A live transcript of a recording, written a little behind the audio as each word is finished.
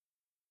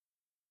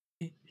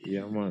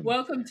Yeah, man.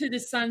 Welcome to the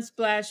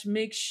Sunsplash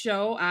Mix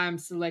Show. I'm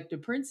Selector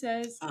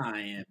Princess, I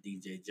am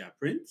DJ Ja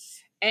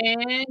Prince.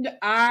 and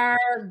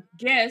our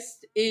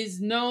guest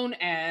is known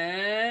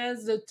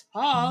as the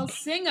Tall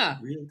Singer.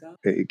 Real talk.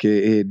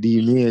 AKA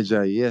D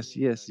Major. Yes,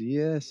 yes,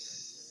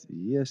 yes.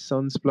 Yes,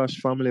 Sunsplash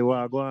family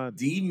Wagwan.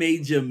 D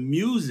Major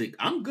Music.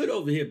 I'm good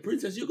over here.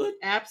 Princess, you good? Oh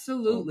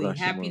Absolutely gosh,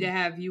 happy to man.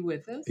 have you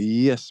with us.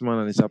 Yes, man,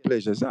 and it's a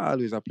pleasure. It's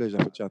always a pleasure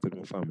to chat with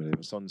my family,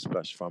 my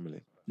Sunsplash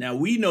family. Now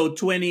we know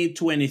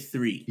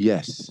 2023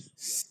 Yes.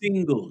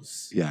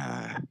 singles,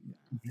 Yeah.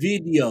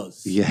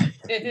 videos, Yeah.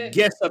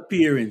 guest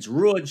appearance,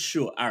 road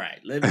show. All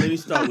right, let me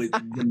start with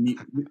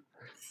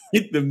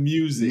with the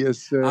music. Yes,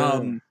 sir.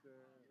 Um,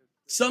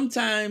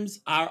 Sometimes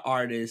our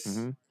artists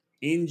Mm-hmm.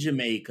 in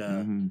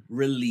Jamaica Mm-hmm.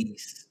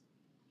 release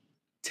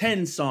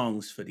 10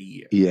 songs for the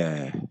year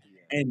Yeah.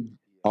 and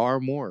Or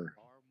more.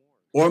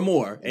 or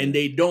more, and Yeah.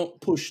 they don't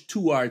push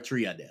two or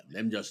three of them.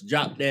 Them just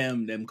drop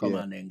them come Yeah.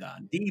 on and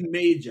gone. D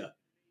Major,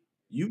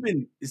 you've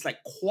been it's like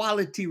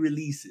quality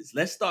releases.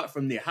 Let's start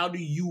from there. How do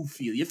you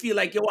feel? You feel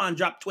like you want to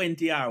drop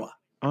 20 hour?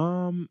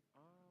 Um,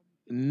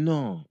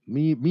 no.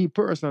 Me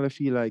personally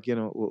feel like,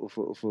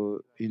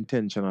 for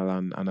intentional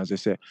and as I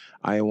say,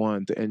 I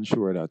want to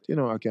ensure that,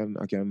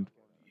 I can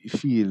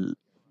feel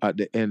at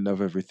the end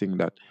of everything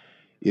that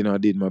I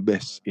did my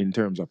best in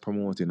terms of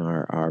promoting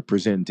or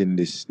presenting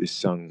this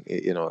song,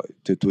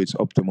 to its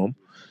optimum,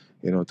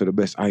 to the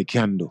best I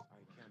can do.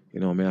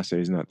 May I say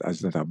it's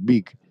not a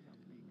big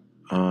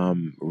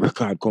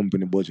record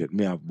company budget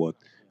me have, but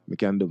me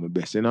can do my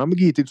best. I'm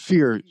give it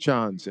fair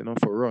chance,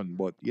 for run.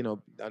 But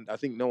and I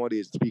think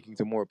nowadays speaking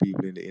to more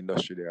people in the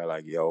industry, they're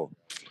like, yo,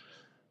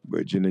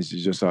 Virgin is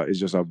just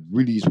a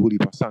release woolly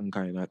song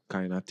kind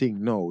of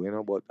thing now,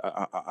 but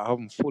I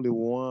haven't fully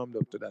warmed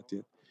up to that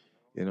yet.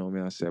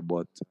 May I say,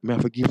 but may I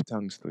forgive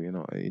thanks to,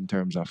 in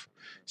terms of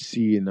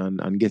seeing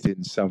and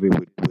getting savvy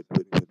with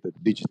the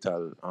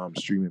digital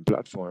streaming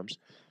platforms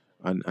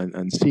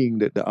and seeing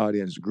that the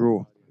audience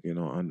grow,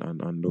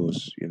 on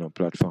those,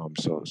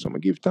 platforms. So I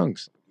give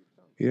thanks.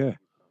 Yeah.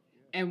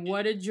 And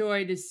what a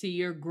joy to see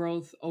your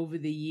growth over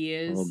the Oh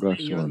years.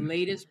 gosh, Your man.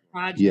 latest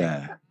project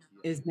Yeah.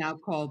 is now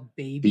called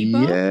Baby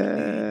Bump.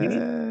 Mhm.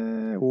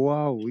 Yeah.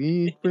 Wow.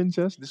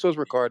 Princess. This was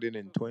recorded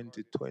in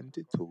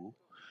 2022.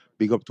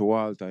 Big up to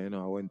Walter.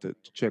 I went to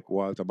check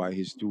Walter by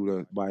his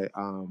studio by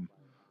um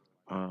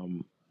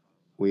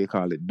what you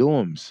call it,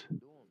 domes.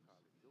 Mm.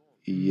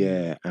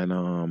 Yeah, and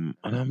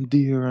I'm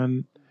there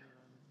and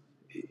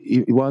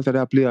Walter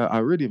that play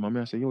a rhythm. I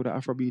mean, I say, yo, the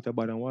Afrobeat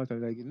about and Walter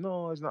like,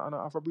 no, it's not an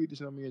Afrobeat, it's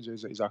not major.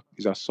 It's a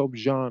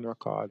subgenre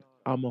called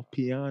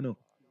Amapiano.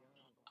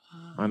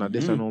 And I Ah.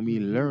 just I Mhm. know me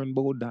learn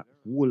about that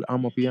whole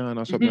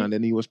Amapiano or something. And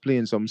then he was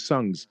playing some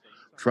songs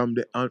from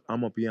the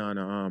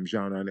Amapiano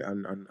genre.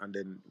 And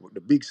then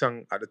the big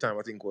song at the time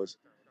I think was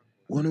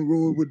Wanna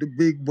Roll with the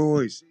Big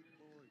Boys.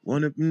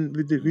 Wanna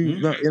with the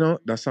Mhm.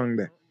 that song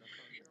there.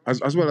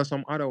 As well as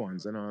some other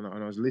ones, and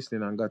I was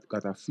listening and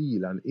got a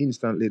feel, and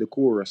instantly the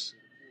chorus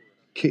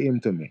came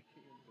to me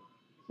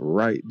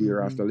right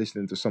there after Mhm.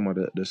 listening to some of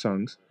the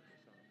songs.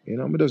 Me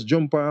just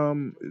jump.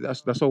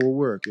 That's how we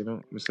work.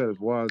 Myself,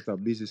 Walter,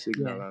 Busy Yeah.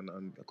 Signal,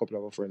 and a couple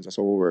of our friends. That's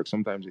how we work.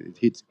 Sometimes it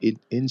hits it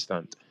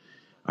instant,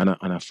 and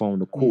I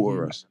found the Mhm.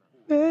 chorus,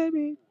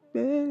 baby,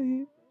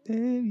 baby,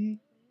 baby.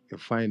 You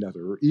find that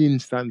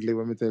instantly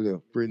when me tell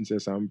you,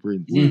 Princess and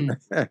Prince. Mhm.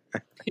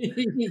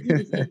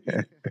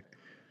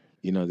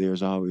 Hmm.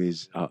 There's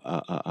always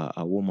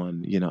a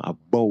woman,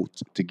 about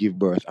to give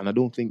birth, and I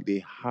don't think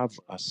they have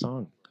a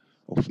song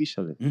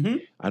officially.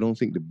 Mhm. I don't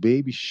think the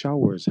baby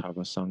showers have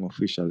a song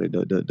officially.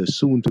 The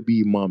soon to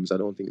be moms, I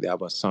don't think they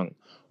have a song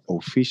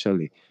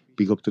officially.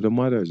 Big up to the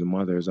mothers. The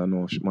mothers, I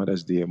know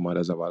Mothers Day,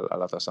 mothers have a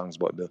lot of songs,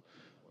 but the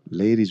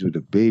ladies with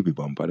the baby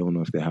bump, I don't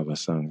know if they have a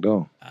song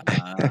though.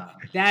 Ah,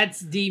 That's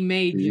D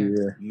major.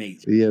 Yeah.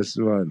 major. Yes,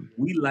 man.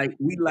 We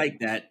like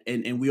that,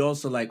 and we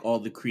also like all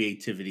the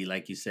creativity,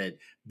 like you said,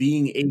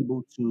 being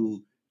able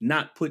to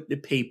not put the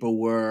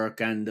paperwork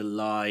and the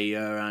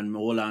lawyer and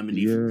all I'm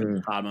in for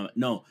Yeah. karma.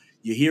 No,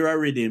 you hear a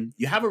rhythm,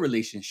 you have a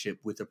relationship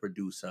with a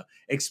producer.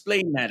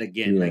 Explain that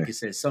again, like Yeah. you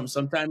said.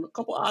 Sometimes a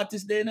couple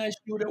artists they not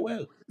shoot it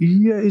well.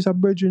 Yeah, it's a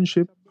bridging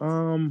ship.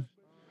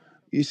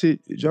 You see,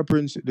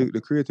 Japanese,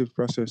 the creative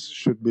process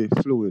should be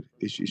fluid.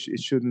 It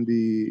shouldn't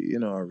be,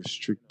 a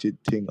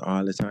restricted thing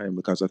all the time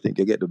because I think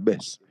you get the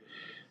best,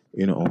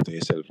 out of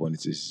yourself when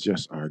it is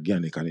just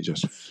organic and it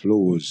just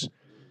flows,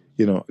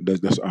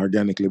 that's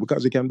organically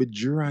because it can be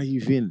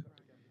driving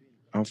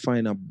and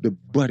find the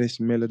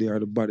baddest melody or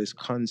the baddest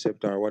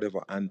concept or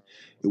whatever, and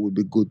it would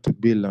be good to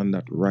build on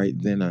that right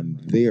then and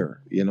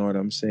there. You know what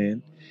I'm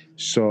saying?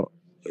 So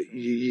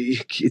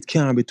it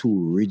can't be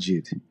too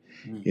rigid.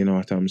 You know Mhm.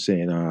 what I'm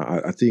saying?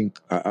 I think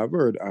I've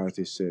heard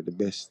artists say the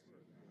best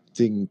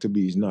thing to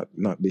be is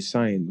not be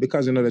signed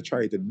because they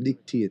try to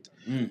dictate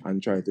Mm.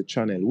 and try to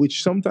channel,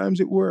 which sometimes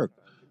it work,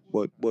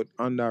 but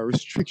under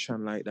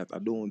restriction like that, I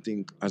don't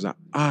think as an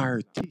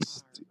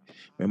artist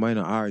My mind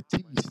an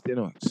artist,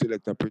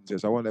 select a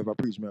princess. I wonder if I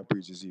preach my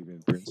preach this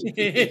evening, Prince.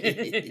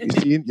 You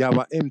see, you have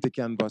an empty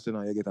canvas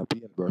and you get a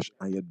paintbrush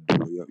and you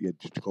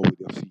go with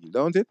your feel,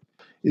 don't it?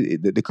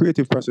 The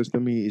creative process to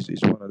me is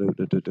one of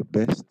the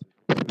best.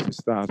 To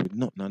start with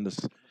nothing and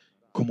just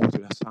come out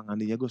with a song and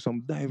then you go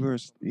some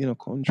diverse,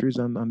 countries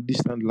and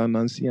distant land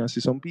and see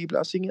some people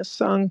are singing a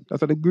song.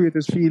 That's the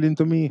greatest feeling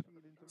to me.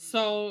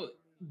 So,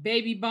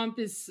 Baby Bump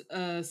is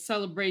a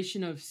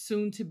celebration of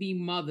soon to be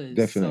mothers. So,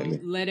 Definitely.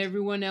 let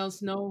everyone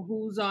else know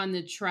who's on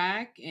the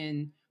track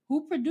and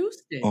who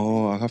produced it.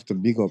 Oh, I have to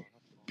big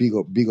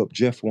up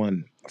Jeff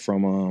One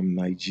from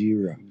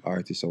Nigeria,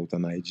 artist out of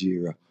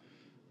Nigeria.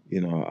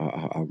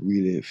 A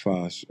really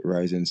fast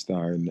rising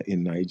star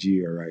in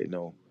Nigeria right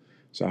now.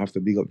 So I have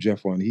to big up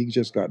Jeff One. He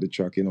just got the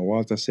track.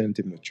 Walter sent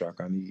him the track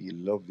and he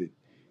loved it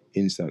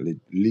instantly.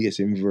 Lace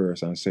him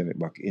verse and send it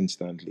back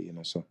instantly.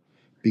 So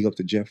big up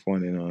to Jeff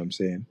One. You know what I'm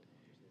saying?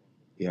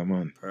 Yeah,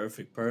 man.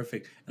 Perfect,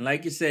 perfect. And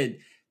like you said,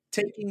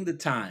 taking the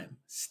time,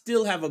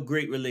 still have a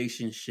great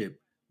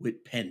relationship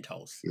with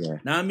Penthouse. Yeah.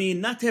 Now, I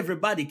mean, not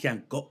everybody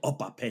can go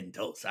up a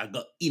Penthouse. I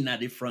go in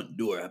at the front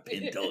door a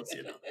Penthouse.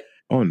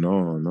 Oh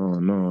no, no,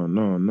 no,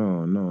 no,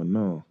 no, no,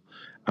 no.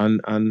 And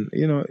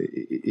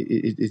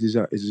it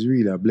is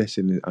really a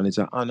blessing and it's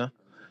an honor.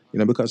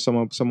 Because some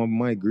of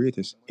my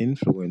greatest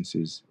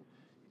influences,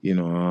 you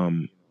know,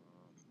 um,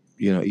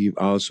 he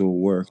also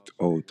worked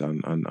out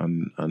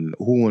and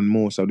won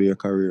most of their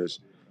careers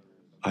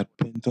at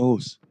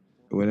Penthouse.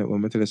 When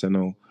I tell you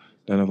now,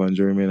 Donovan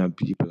Germain and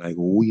people like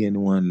Wayne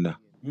Wonder,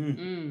 Mm.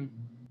 Mm,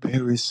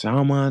 Perry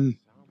Salmon,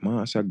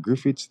 Marsha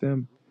Griffiths,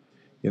 them.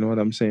 You know what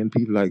I'm saying?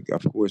 People like,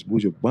 of course,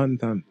 Buju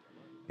Banton.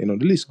 The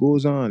list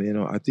goes on.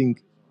 I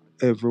think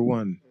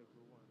everyone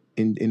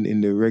in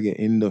the reggae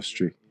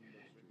industry,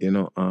 you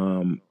know,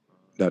 um,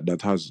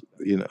 that has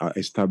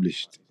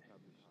established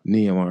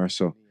name or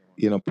so,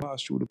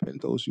 pass through the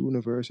Penthouse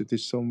University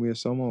somewhere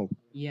somehow.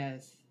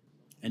 yes.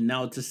 And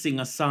now to sing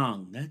a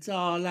song. That's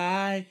all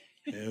I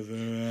ever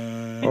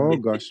had. Oh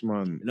gosh,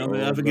 man. I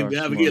Oh forgive me.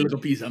 gosh, I forget a man. little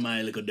piece of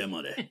my little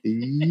demo there.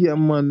 Yeah,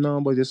 man.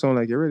 No, but you sound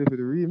like you're ready for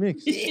the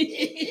remix.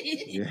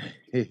 Yeah.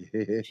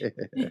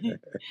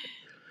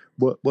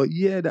 But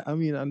yeah, I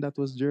mean, and that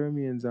was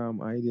Jermaine's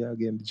idea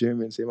again.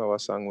 Jermaine same have a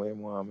song where him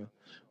want me.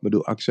 But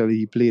actually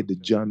he played the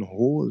John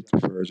Holt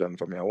version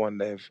for me. I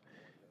wonder if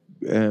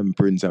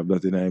Prince have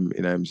that in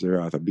I'm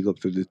Serata. Big up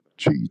to the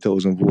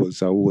 3,000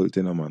 volts of Holt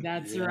in a man.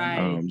 That's Yeah,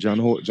 right. man. John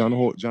Holt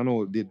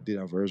did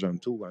a version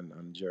too, and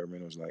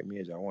Jermaine was like,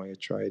 Major, I want you to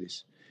try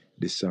this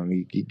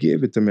song. He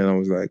gave it to me and I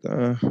was like,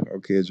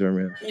 okay,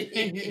 Jermaine.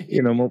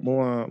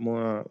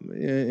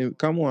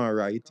 Come on,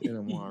 write,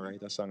 more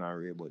write a song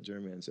already. But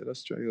Jermaine said,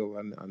 let's try it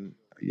out. And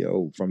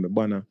yo, from the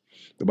band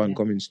Yeah.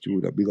 coming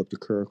studio, big up to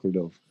Kirkwood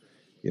of,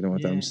 you know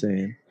what I'm Yeah.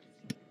 saying?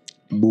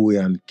 Bowie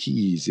and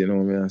Keys, you know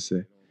what I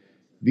say?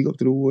 Big up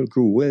to the whole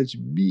crew, Welsh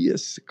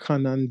bass,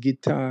 Canon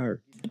guitar,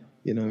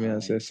 you know what I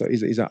say? So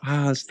it's an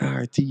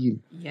all-star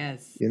team,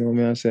 Yes. you know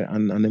what I say?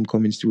 And them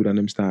coming studio and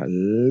them start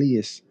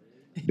lace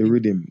the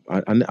rhythm.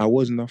 And I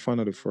wasn't a fan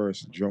of the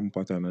first drum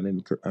pattern, and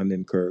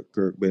then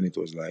Kirk Bennett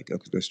was like,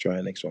 okay, let's try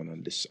the next one.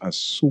 And this, as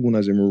soon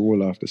as him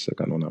roll off the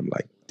second one, I'm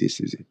like, this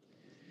is it.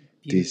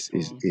 This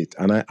is Beautiful. it.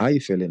 And I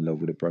fell in love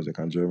with the project,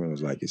 and German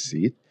was like, you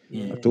see it? I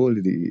Yeah. told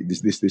you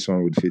this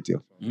one would fit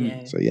you. Mm.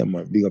 Yeah. So yeah,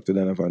 man, big up to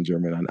Donovan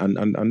German,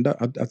 and that,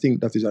 I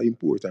think that is an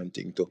important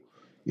thing too,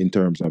 in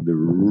terms of the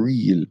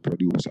real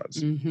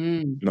producers.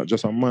 Mm-hmm. Not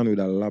just a man with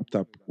a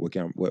laptop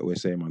we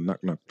say man knock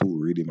two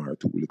rhythm or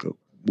two little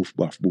boof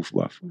buff,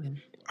 Yeah.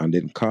 and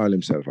then call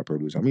himself a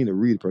producer. I mean the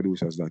real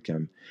producers that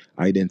can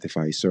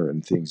identify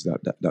certain things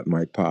that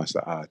might pass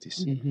the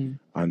artist Mm-hmm.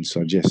 and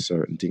suggest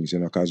certain things,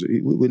 because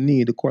we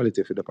need the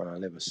quality for the on a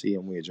level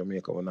same way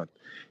Jamaica will not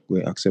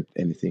going to accept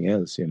anything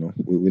else,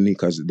 we need,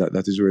 because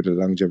that is where the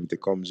longevity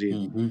comes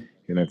in.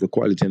 Mm-hmm. If the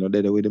quality not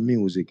there with the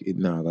music, it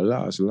not gonna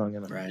last long,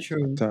 Right. at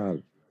True. all.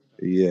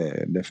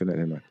 Yeah,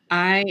 definitely, man.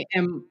 I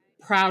am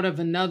proud of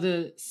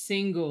another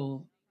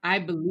single, I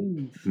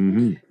believe.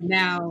 Mm-hmm.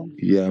 Now,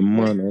 Yeah, what?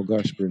 man. Oh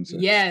gosh,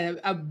 princess. Yeah,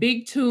 a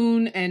big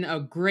tune and a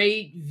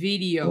great Oh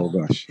video.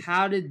 gosh.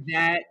 How did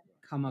that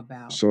come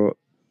about? So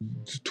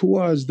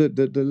towards the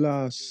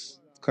last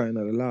kind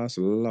of the last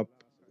lap,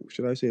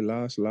 should I say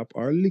last lap,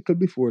 or a little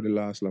before the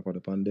last lap of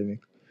the pandemic,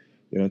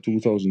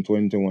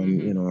 2021.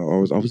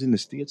 Mm-hmm. I was in the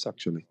States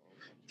actually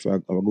for a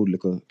good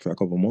little for a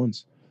couple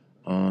months.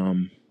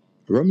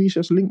 Romeich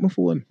just linked my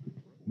phone.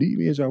 The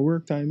major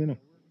work time,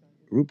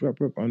 Rup,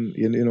 and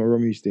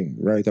Romeich thing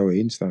right away,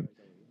 instant.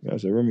 I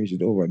said Romeich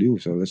is overdue,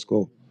 so let's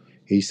go.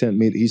 He sent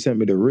me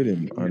the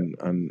rhythm,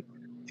 and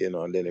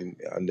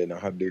then I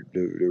had the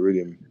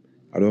rhythm.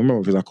 I don't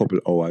remember if it was a couple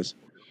hours,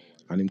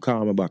 and him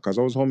called me back because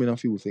I was humming a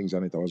few things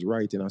on it. I was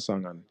writing a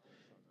song, and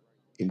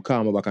him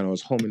called me back, and I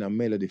was humming a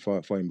melody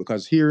for him,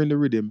 because hearing the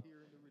rhythm,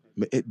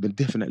 it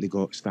definitely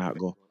go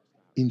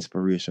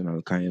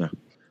inspirational kind of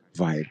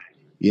vibe,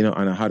 and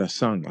I had a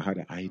song, I had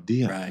an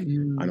idea, Right.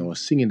 and I Mm.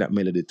 was singing that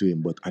melody to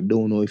him, but I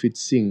don't know if it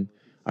sing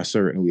a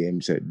certain way.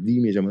 Him said, D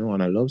major, I don't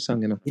want a love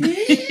song, you know.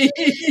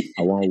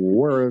 I want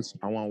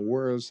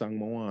world song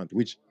I want.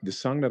 Which the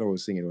song that I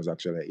was singing was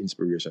actually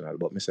inspirational.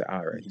 But me say,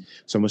 all right. Mhm.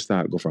 So I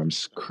start go from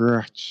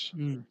scratch,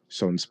 Mm.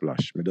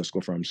 Sunsplash. Me just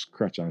go from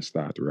scratch and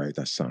start write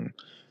a song.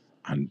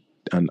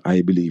 And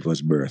I believe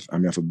was birth. I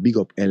mean, I have to big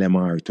up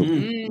LMR too.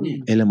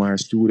 Mm. LMR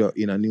studio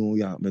in a New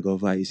York, me go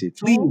visit.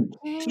 Clean,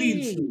 clean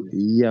Okay. studio.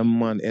 Yeah,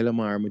 man,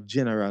 LMR, I'm a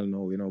general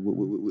now. You know,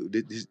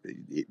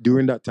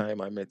 during that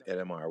time I met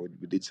LMR.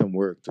 We did some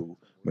work too.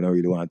 I don't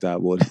really want to talk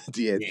about it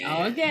yet.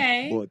 Yeah.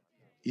 Okay. But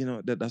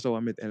that's how I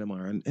met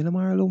LMR. And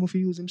LMR allowed me to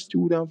use him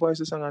studio and voice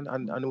the song,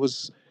 and it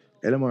was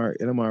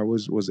LMR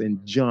was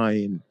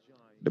enjoying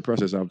the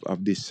process of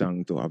this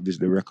song to of this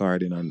the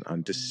recording,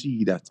 and to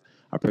see that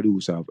a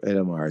producer of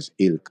LMR's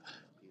ilk.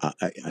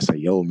 I say,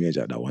 yo,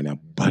 major, that one a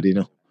bad, you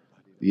know.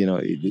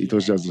 It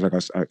was Yeah. just like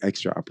a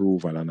extra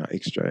approval and an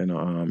extra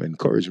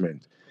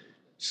encouragement.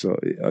 So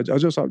I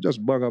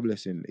just bug a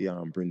blessing,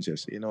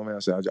 Princess. Man,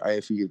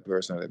 I feel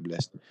personally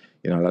blessed.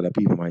 A lot of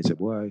people might say,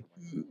 boy,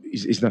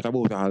 it's not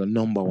about all the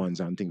number ones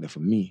and things that for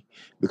me.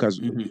 Because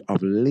Hmm.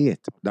 of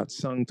late, that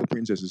song to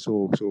Princess is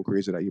so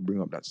crazy that you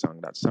bring up that song.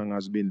 That song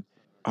has been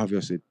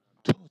obviously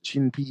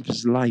touching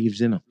people's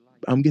lives, you know.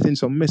 I'm getting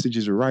some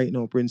messages right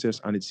now,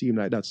 Princess, and it seemed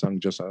like that song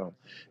just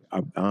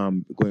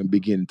going to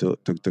begin to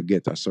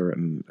get a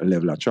certain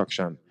level of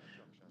traction,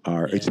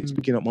 or Yeah. it's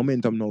picking up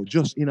momentum now,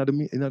 just in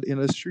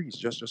the streets,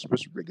 just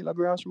regular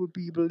grassroots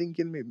people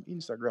linking me,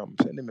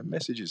 Instagram, sending me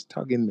messages,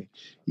 tagging me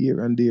here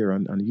and there,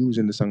 and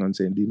using the song and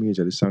saying, "D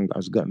Major, the song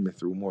has gotten me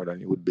through more than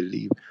you would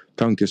believe.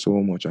 Thank you so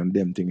much," and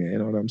them thing, you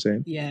know what I'm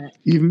saying? Yeah.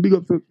 Even big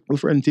up to my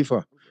friend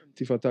Tifa.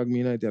 Tifa tagged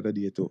me in the other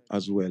day too,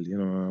 as well. You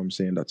know what I'm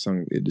saying? That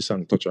song, the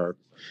song touch our,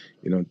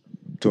 you know,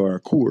 to our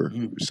core,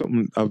 Mhm.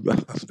 something of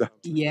that.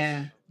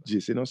 Yeah.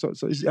 Just so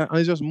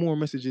it's just more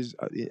messages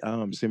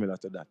similar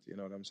to that. You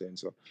know what I'm saying?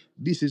 So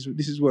this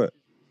is what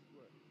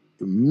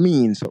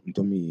means something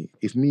to me.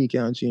 If me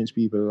can change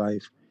people's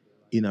life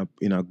in a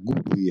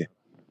good way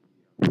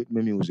with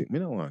my music, me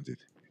don't want it.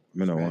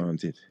 Me That's don't right.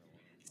 want it.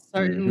 Hmm.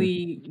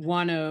 Certainly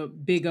want to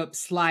big up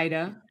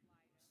Slider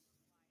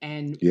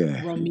and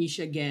Yeah, Romeich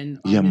again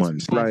yeah, on this man.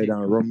 Slide project.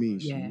 and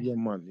Romeich. Yeah. Yeah,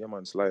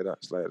 man. Slider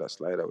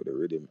with the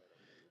rhythm.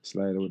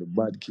 Slider with the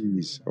bad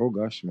keys. Oh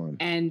gosh, man.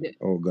 And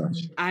Oh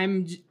gosh.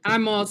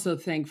 I'm also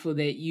thankful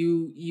that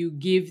you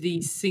give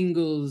these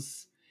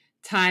singles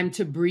time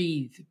to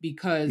breathe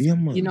because Yeah,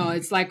 man.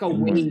 it's like a Yeah,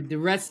 man. wave. The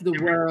rest of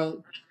the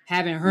world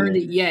haven't heard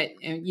Yeah. it yet,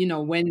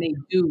 and when they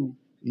do.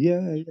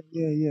 Yeah.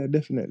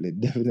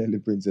 Definitely,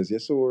 Princess. You're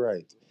so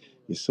right.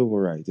 You're so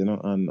right.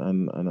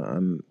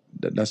 And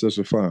that's just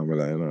a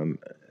formula, and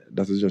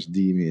that is just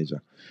D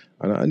major,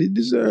 and it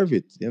deserve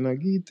it. Give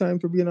it time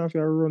for being off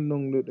your run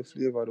down the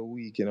flavor of the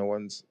week.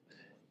 Once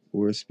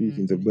we were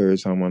speaking to Hmm. Barry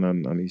Salmon,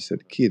 and he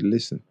said, "Kid,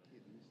 listen.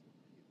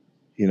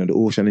 The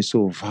ocean is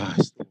so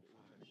vast.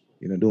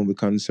 Don't be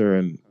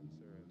concerned.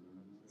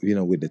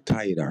 With the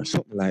tide or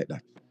something like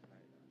that.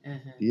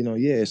 Uh-huh.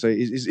 Yeah. So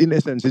it's in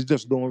essence, it's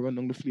just don't run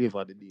down the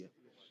flavor of the day."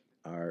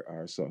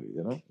 Or so,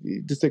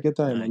 You just take your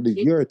time and do Nice.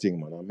 It your thing,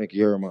 man, and make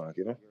your mark.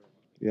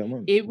 Yeah,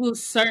 man. it will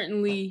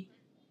certainly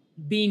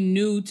be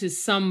new to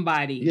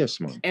somebody Yes,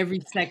 man.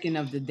 every second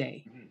of the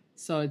day.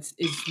 So it's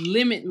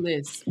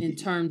limitless in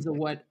terms of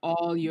what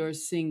all your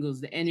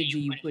singles, the energy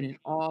you put in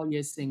all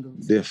your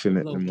singles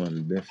Definitely, flow man.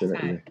 time.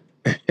 Definitely.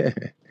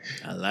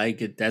 I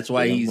like it. That's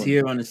why Yeah, he's man.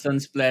 here on the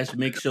Sunsplash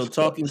Mix Show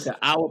talking to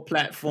our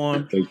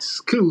platform,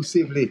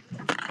 Exclusively.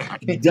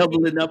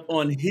 doubling up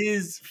on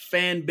his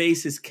fan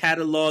base. His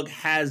catalog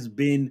has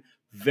been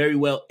very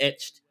well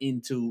etched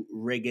into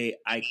reggae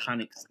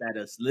iconic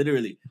status,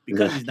 literally,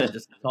 because he's not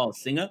just a tall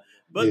singer,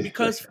 but Yeah.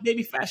 because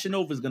maybe Fashion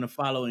Nova is going to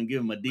follow and give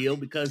him a deal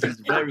because he's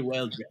very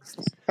well dressed.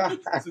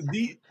 So,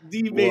 D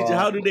Major,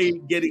 how Wow. do they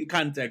get in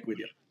contact with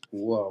you?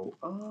 Wow.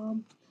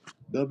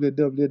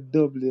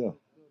 www.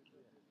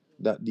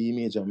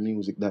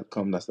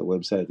 DMajormusic.com. That's the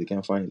website. You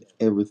can find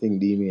everything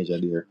D Major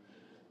there.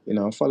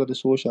 Follow the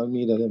social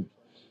media them.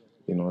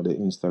 The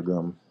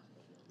Instagram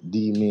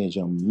D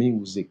Major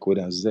Music with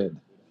a Z.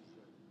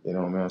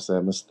 Man, I say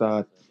I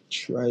start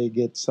try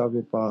get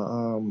savvy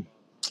for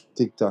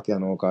TikTok,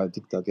 cause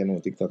TikTok I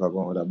go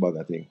on with that bag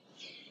of thing.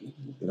 You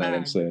know what I'm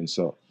Bag. saying?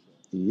 So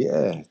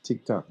yeah,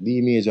 TikTok.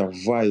 The major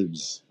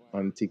vibes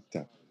on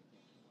TikTok.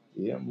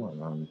 Yeah,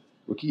 man.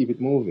 We keep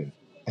it moving.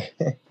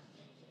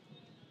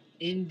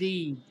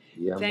 Indeed.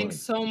 Yeah, Thanks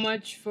man. so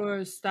much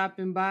for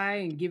stopping by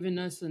and giving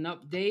us an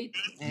update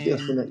and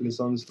Definitely keep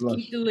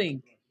Sunsplash. the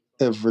link.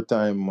 Every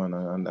time, man,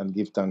 and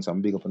give thanks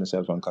and big up on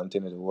yourself and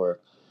continue to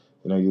work.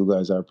 You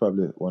guys are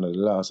probably one of the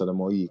last of the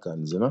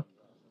Mohicans. Mad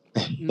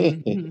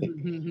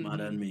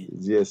on me.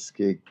 Yes,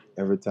 cake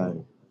every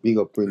time. Big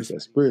up Princess.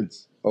 Respect.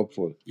 Prince,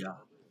 hopeful. Yeah.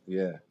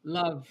 Yeah,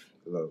 Love.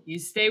 love. You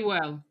stay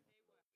well.